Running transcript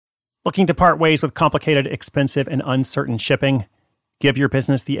Looking to part ways with complicated, expensive, and uncertain shipping? Give your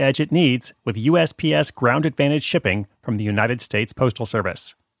business the edge it needs with USPS Ground Advantage shipping from the United States Postal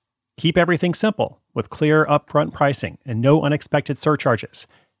Service. Keep everything simple with clear upfront pricing and no unexpected surcharges.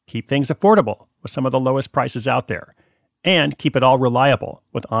 Keep things affordable with some of the lowest prices out there. And keep it all reliable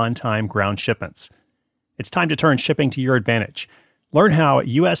with on-time ground shipments. It's time to turn shipping to your advantage. Learn how at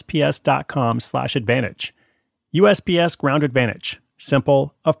USPS.com/advantage. USPS Ground Advantage.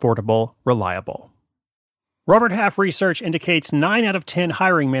 Simple, affordable, reliable. Robert Half research indicates 9 out of 10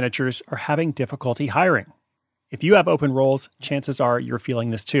 hiring managers are having difficulty hiring. If you have open roles, chances are you're feeling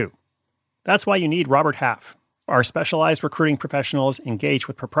this too. That's why you need Robert Half. Our specialized recruiting professionals engage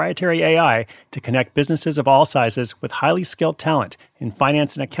with proprietary AI to connect businesses of all sizes with highly skilled talent in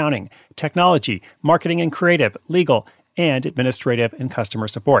finance and accounting, technology, marketing and creative, legal, and administrative and customer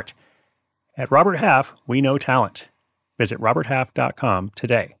support. At Robert Half, we know talent. Visit roberthalf.com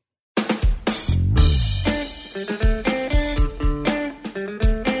today.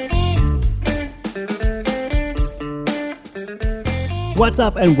 What's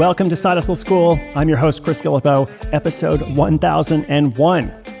up, and welcome to Side Hustle School. I'm your host, Chris Gillipo, episode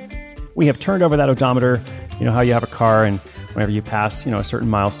 1001. We have turned over that odometer. You know how you have a car, and whenever you pass, a certain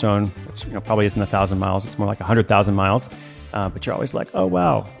milestone, which probably isn't 1,000 miles, it's more like 100,000 miles. But you're always like, oh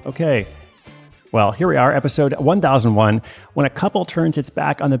wow, okay. Well, here we are, episode 1001. When a couple turns its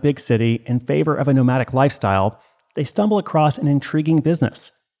back on the big city in favor of a nomadic lifestyle, they stumble across an intriguing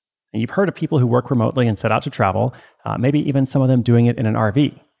business. And you've heard of people who work remotely and set out to travel, maybe even some of them doing it in an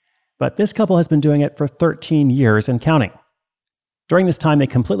RV. But this couple has been doing it for 13 years and counting. During this time, they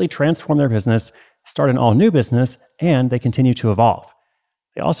completely transformed their business, start an all-new business, and they continue to evolve.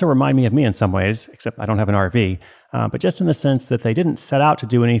 They also remind me of me in some ways, except I don't have an RV, but just in the sense that they didn't set out to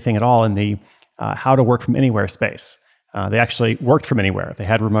do anything at all in the how to work from anywhere space. They actually worked from anywhere. They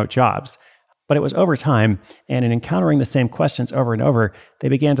had remote jobs. But it was over time, and in encountering the same questions over and over, they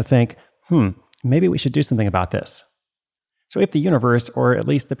began to think, maybe we should do something about this. So if the universe, or at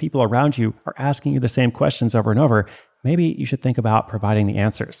least the people around you, are asking you the same questions over and over, maybe you should think about providing the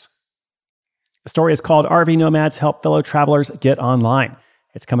answers. The story is called RV Nomads Help Fellow Travelers Get Online.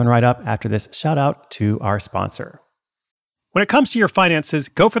 It's coming right up after this shout out to our sponsor. When it comes to your finances,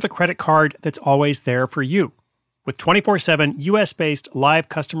 go for the credit card that's always there for you. With 24/7 US-based live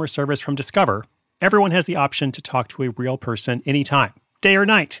customer service from Discover, everyone has the option to talk to a real person anytime, day or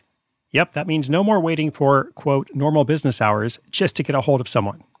night. Yep, that means no more waiting for, quote, normal business hours just to get a hold of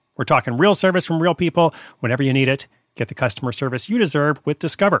someone. We're talking real service from real people whenever you need it. Get the customer service you deserve with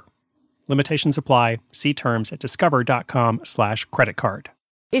Discover. Limitations apply. See terms at discover.com/creditcard.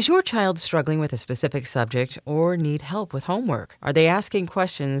 Is your child struggling with a specific subject or need help with homework? Are they asking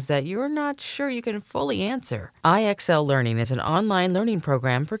questions that you're not sure you can fully answer? IXL Learning is an online learning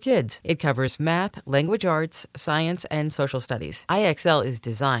program for kids. It covers math, language arts, science, and social studies. IXL is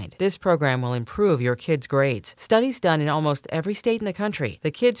designed. This program will improve your kids' grades. Studies done in almost every state in the country.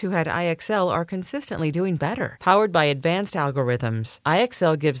 The kids who had IXL are consistently doing better. Powered by advanced algorithms,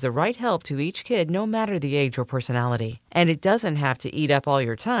 IXL gives the right help to each kid no matter the age or personality. And it doesn't have to eat up all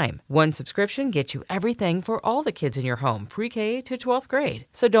your time. One subscription gets you everything for all the kids in your home, pre-K to 12th grade.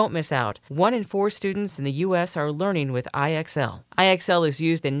 So don't miss out. 1 in 4 students in the U.S. are learning with IXL. IXL is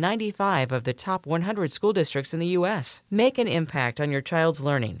used in 95 of the top 100 school districts in the U.S. Make an impact on your child's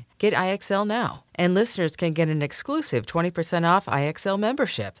learning. Get IXL now. And listeners can get an exclusive 20% off IXL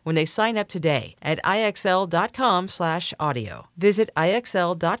membership when they sign up today at IXL.com/audio. Visit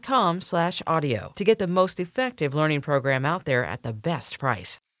IXL.com/audio to get the most effective learning program out there at the best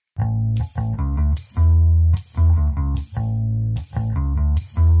price.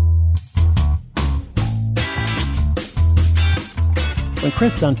 When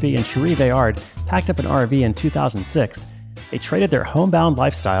Chris Dunphy and Cherie Bayard packed up an RV in 2006, they traded their homebound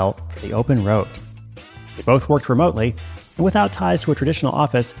lifestyle for the open road. They both worked remotely, and without ties to a traditional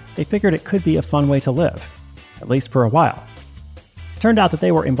office, they figured it could be a fun way to live, at least for a while. It turned out that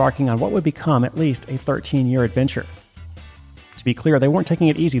they were embarking on what would become at least a 13-year adventure. To be clear, they weren't taking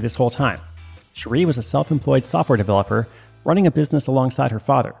it easy this whole time. Cherie was a self-employed software developer running a business alongside her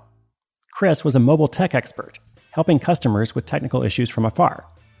father. Chris was a mobile tech expert, helping customers with technical issues from afar.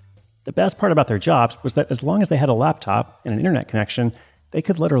 The best part about their jobs was that as long as they had a laptop and an internet connection, they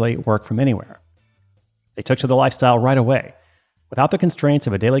could literally work from anywhere. They took to the lifestyle right away. Without the constraints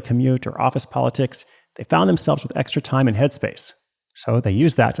of a daily commute or office politics, they found themselves with extra time and headspace. So they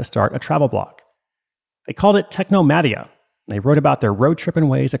used that to start a travel blog. They called it Technomadia. They wrote about their road tripping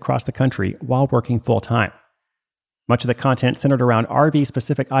ways across the country while working full-time. Much of the content centered around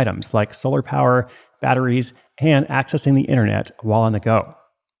RV-specific items like solar power, batteries, and accessing the internet while on the go.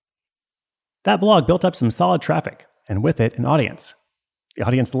 That blog built up some solid traffic, and with it, an audience. The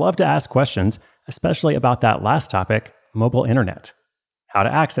audience loved to ask questions, especially about that last topic, mobile internet. How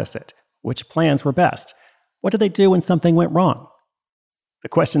to access it, which plans were best, what did they do when something went wrong? The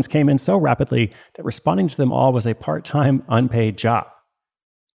questions came in so rapidly that responding to them all was a part-time, unpaid job.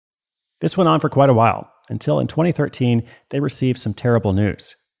 This went on for quite a while, until in 2013, they received some terrible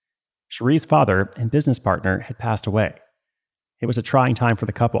news. Cherie's father and business partner had passed away. It was a trying time for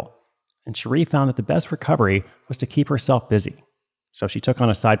the couple, and Cherie found that the best recovery was to keep herself busy, so she took on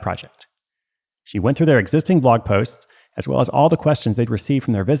a side project. She went through their existing blog posts, as well as all the questions they'd received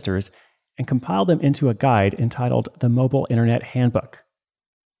from their visitors, and compiled them into a guide entitled The Mobile Internet Handbook.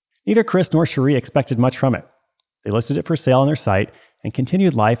 Neither Chris nor Cherie expected much from it. They listed it for sale on their site and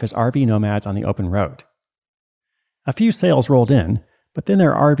continued life as RV nomads on the open road. A few sales rolled in, but then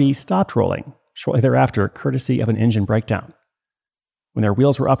their RV stopped rolling, shortly thereafter, courtesy of an engine breakdown. When their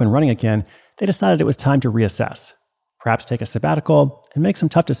wheels were up and running again, they decided it was time to reassess, perhaps take a sabbatical, and make some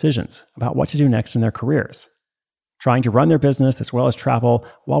tough decisions about what to do next in their careers. Trying to run their business as well as travel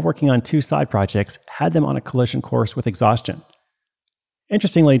while working on 2 side projects had them on a collision course with exhaustion.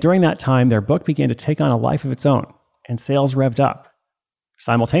 Interestingly, during that time, their book began to take on a life of its own, and sales revved up.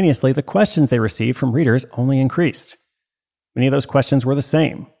 Simultaneously, the questions they received from readers only increased. Many of those questions were the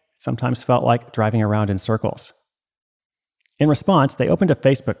same. It sometimes felt like driving around in circles. In response, they opened a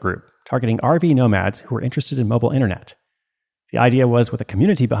Facebook group targeting RV nomads who were interested in mobile internet. The idea was, with a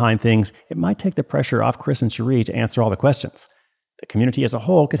community behind things, it might take the pressure off Chris and Cherie to answer all the questions. The community as a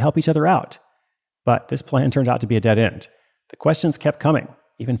whole could help each other out. But this plan turned out to be a dead end. The questions kept coming,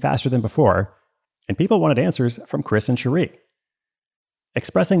 even faster than before, and people wanted answers from Chris and Cherie.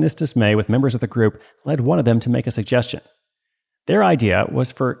 Expressing this dismay with members of the group led one of them to make a suggestion. Their idea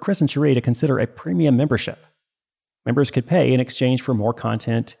was for Chris and Cherie to consider a premium membership. Members could pay in exchange for more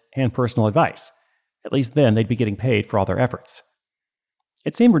content and personal advice. At least then they'd be getting paid for all their efforts.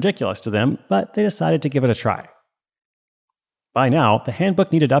 It seemed ridiculous to them, but they decided to give it a try. By now, the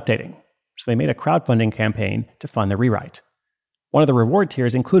handbook needed updating, so they made a crowdfunding campaign to fund the rewrite. One of the reward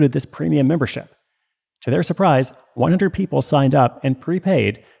tiers included this premium membership. To their surprise, 100 people signed up and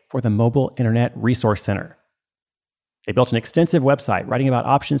prepaid for the Mobile Internet Resource Center. They built an extensive website writing about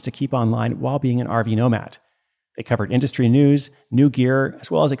options to keep online while being an RV nomad. They covered industry news, new gear, as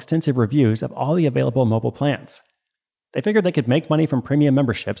well as extensive reviews of all the available mobile plans. They figured they could make money from premium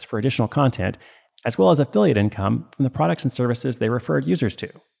memberships for additional content, as well as affiliate income from the products and services they referred users to.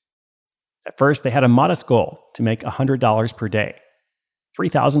 At first, they had a modest goal to make $100 per day.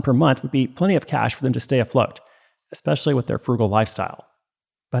 $3,000 per month would be plenty of cash for them to stay afloat, especially with their frugal lifestyle.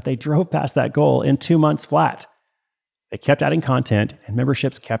 But they drove past that goal in 2 months flat. They kept adding content, and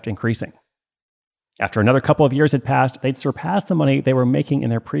memberships kept increasing. After another couple of years had passed, they'd surpassed the money they were making in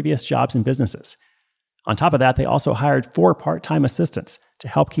their previous jobs and businesses. On top of that, they also hired 4 part-time assistants to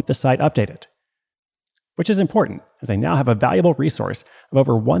help keep the site updated. Which is important, as they now have a valuable resource of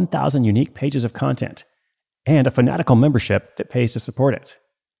over 1,000 unique pages of content, and a fanatical membership that pays to support it.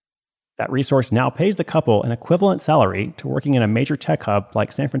 That resource now pays the couple an equivalent salary to working in a major tech hub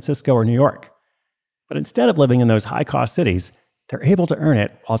like San Francisco or New York. But instead of living in those high-cost cities, they're able to earn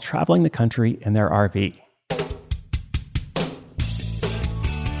it while traveling the country in their RV.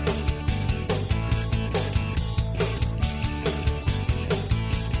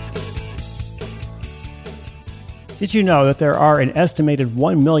 Did you know that there are an estimated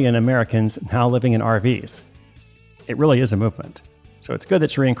 1 million Americans now living in RVs? It really is a movement. So it's good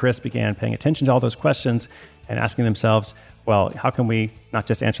that Cherie and Chris began paying attention to all those questions and asking themselves, well, how can we not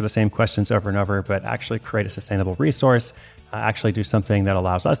just answer the same questions over and over, but actually create a sustainable resource, actually do something that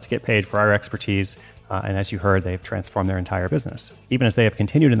allows us to get paid for our expertise. And as you heard, they've transformed their entire business, even as they have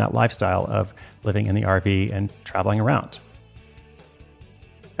continued in that lifestyle of living in the RV and traveling around.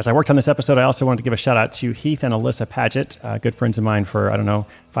 As I worked on this episode, I also wanted to give a shout out to Heath and Alyssa Paget, good friends of mine for,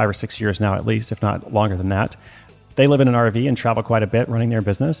 5 or 6 years now at least, if not longer than that. They live in an RV and travel quite a bit running their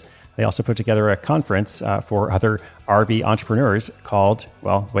business. They also put together a conference for other RV entrepreneurs called,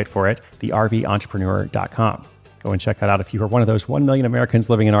 well, wait for it, therventrepreneur.com. Go and check that out if you are one of those 1 million Americans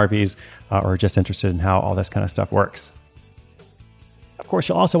living in RVs or just interested in how all this kind of stuff works. Of course,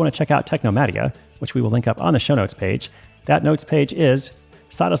 you'll also want to check out Technomadia, which we will link up on the show notes page. That notes page is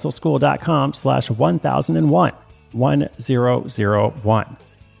sidehustleschool.com/1001, 1001.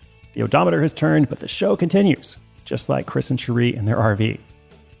 The odometer has turned, but the show continues, just like Chris and Cherie in their RV.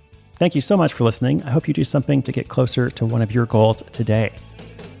 Thank you so much for listening. I hope you do something to get closer to one of your goals today.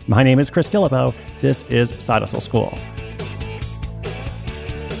 My name is Chris Guillebeau. This is Side Hustle School.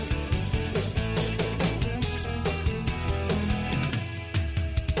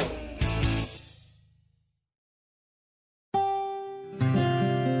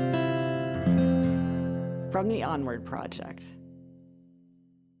 from the Onward Project.